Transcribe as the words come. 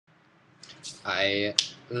I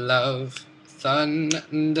love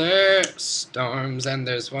thunderstorms, and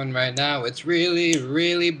there's one right now. It's really,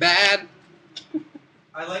 really bad.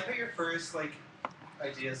 I like how your first idea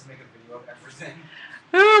is to make a video of everything.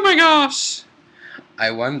 Oh my gosh!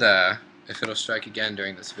 I wonder if it'll strike again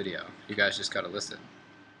during this video. You guys just gotta listen.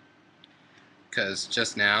 Because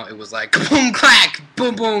just now it was like boom clack,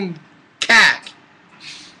 boom boom cack.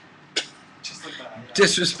 Just like that. Yeah.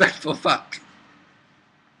 Disrespectful fuck.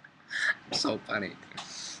 So funny.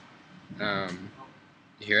 You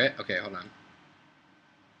hear it? Okay, hold on.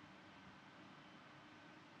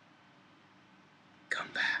 Come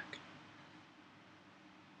back.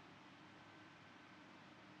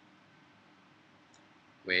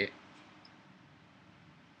 Wait.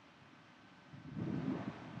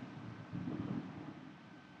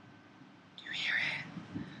 Do you hear it?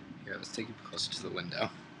 Here, let's take it closer to the window.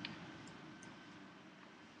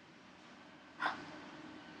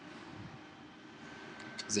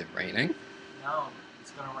 Is it raining? No,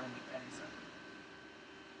 it's gonna rain any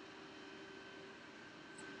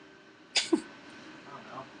second. I don't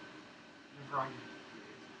know. You're wrong.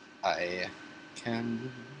 I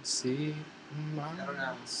can see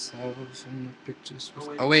myself in the pictures.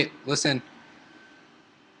 Oh wait, listen.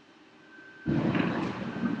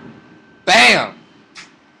 Bam!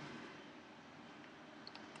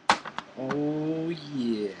 Oh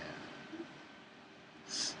yeah.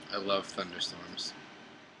 I love thunderstorms.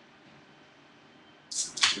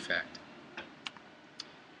 True fact.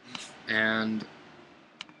 And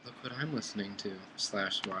look what I'm listening to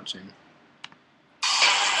 / watching.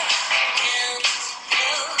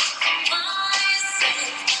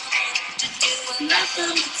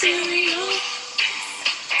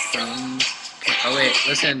 Oh wait,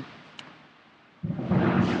 listen.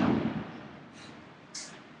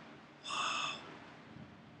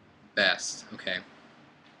 Best, okay.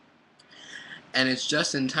 And it's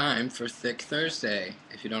just in time for Thick Thursday.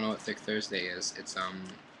 If you don't know what Thick Thursday is, it's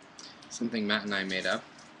something Matt and I made up.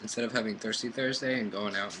 Instead of having Thirsty Thursday and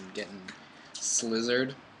going out and getting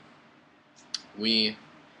slizzard, we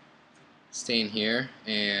stay in here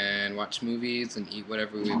and watch movies and eat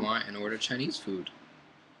whatever we want and order Chinese food.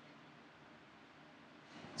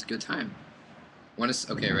 It's a good time.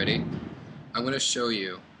 Okay, ready? I'm gonna show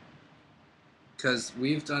you, because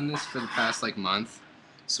we've done this for the past month,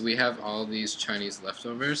 so we have all these Chinese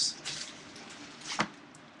leftovers.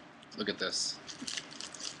 Look at this.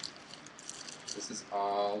 This is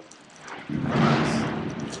all.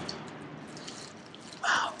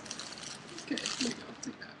 Wow. Okay, there you go.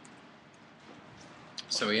 Take that.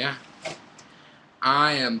 So yeah,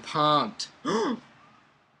 I am pumped. Oh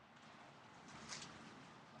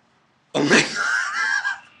my god.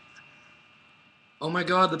 Oh my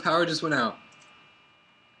god, the power just went out.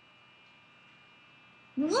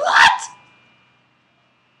 What?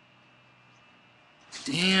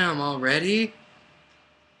 Damn, already?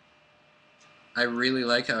 I really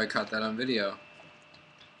like how I caught that on video.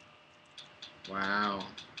 Wow.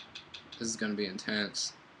 This is gonna be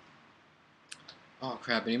intense. Oh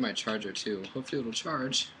crap, I need my charger too. Hopefully it'll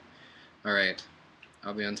charge. Alright,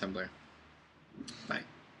 I'll be on Tumblr. Bye.